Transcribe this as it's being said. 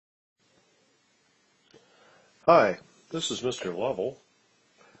Hi, this is Mr. Lovell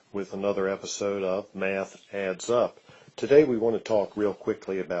with another episode of Math Adds Up. Today we want to talk real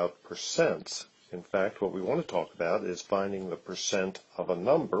quickly about percents. In fact, what we want to talk about is finding the percent of a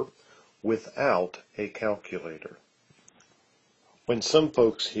number without a calculator. When some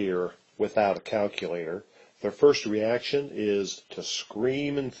folks hear without a calculator, their first reaction is to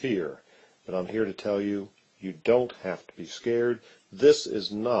scream in fear. But I'm here to tell you, you don't have to be scared. This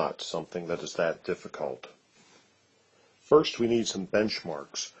is not something that is that difficult. First, we need some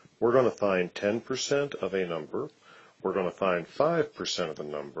benchmarks. We're going to find 10% of a number. We're going to find 5% of a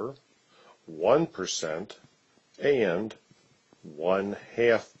number, 1%, and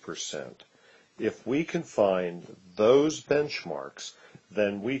 1/2%. If we can find those benchmarks,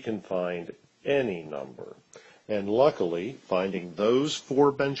 then we can find any number. And luckily, finding those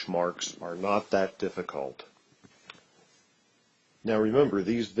four benchmarks are not that difficult. Now remember,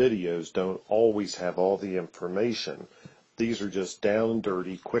 these videos don't always have all the information. These are just down and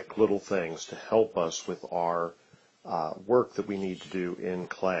dirty, quick little things to help us with our work that we need to do in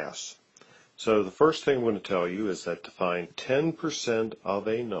class. So the first thing I'm going to tell you is that to find 10% of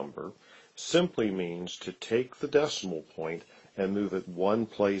a number simply means to take the decimal point and move it one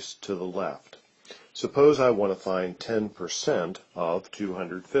place to the left. Suppose I want to find 10% of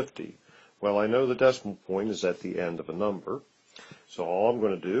 250. Well, I know the decimal point is at the end of a number. So all I'm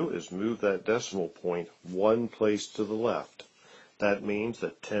going to do is move that decimal point one place to the left. That means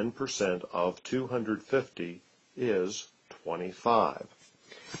that 10% of 250 is 25.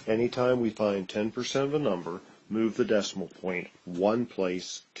 Anytime we find 10% of a number, move the decimal point one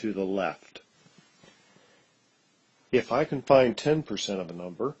place to the left. If I can find 10% of a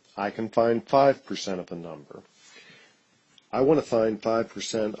number, I can find 5% of a number. I want to find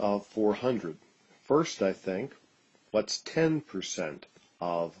 5% of 400. First, I think, what's 10%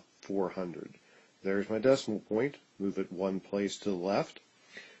 of 400? There's my decimal point. Move it one place to the left.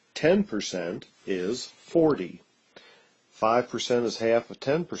 10% is 40. 5% is half of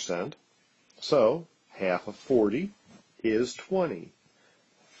 10%. So, half of 40 is 20.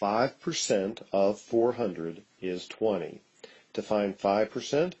 5% of 400 is 20. To find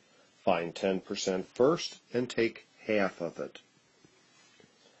 5%, find 10% first and take half of it.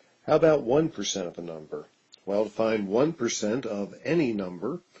 How about 1% of a number? Well, to find 1% of any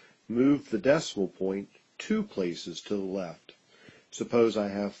number, move the decimal point two places to the left. Suppose I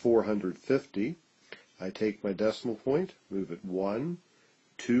have 450. I take my decimal point, move it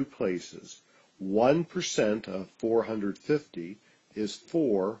two places. 1% of 450 is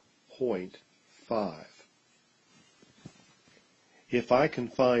 4.5. If I can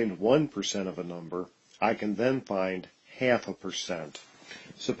find 1% of a number, I can then find half a percent.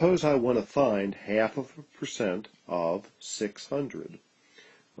 Suppose I want to find half of a percent of 600.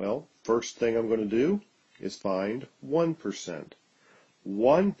 Well, first thing I'm going to do is find 1%.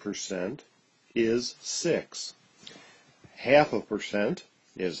 1% is 6. Half a percent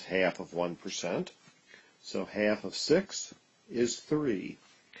is half of 1%. So half of 6 is 3.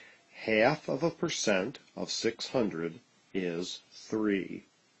 Half of a percent of 600 is 3.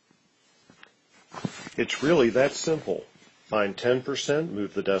 It's really that simple. Find 10%,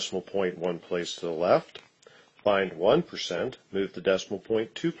 move the decimal point one place to the left. Find 1%, move the decimal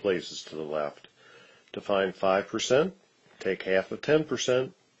point two places to the left. To find 5%, take half of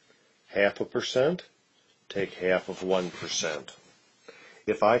 10%. Half a percent, take half of 1%.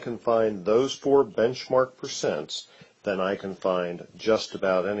 If I can find those four benchmark percents, then I can find just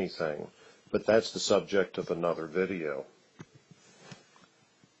about anything. But that's the subject of another video.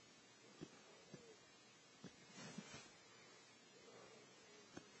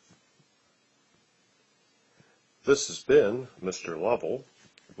 This has been Mr. Lovell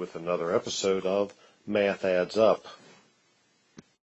with another episode of Math Adds Up.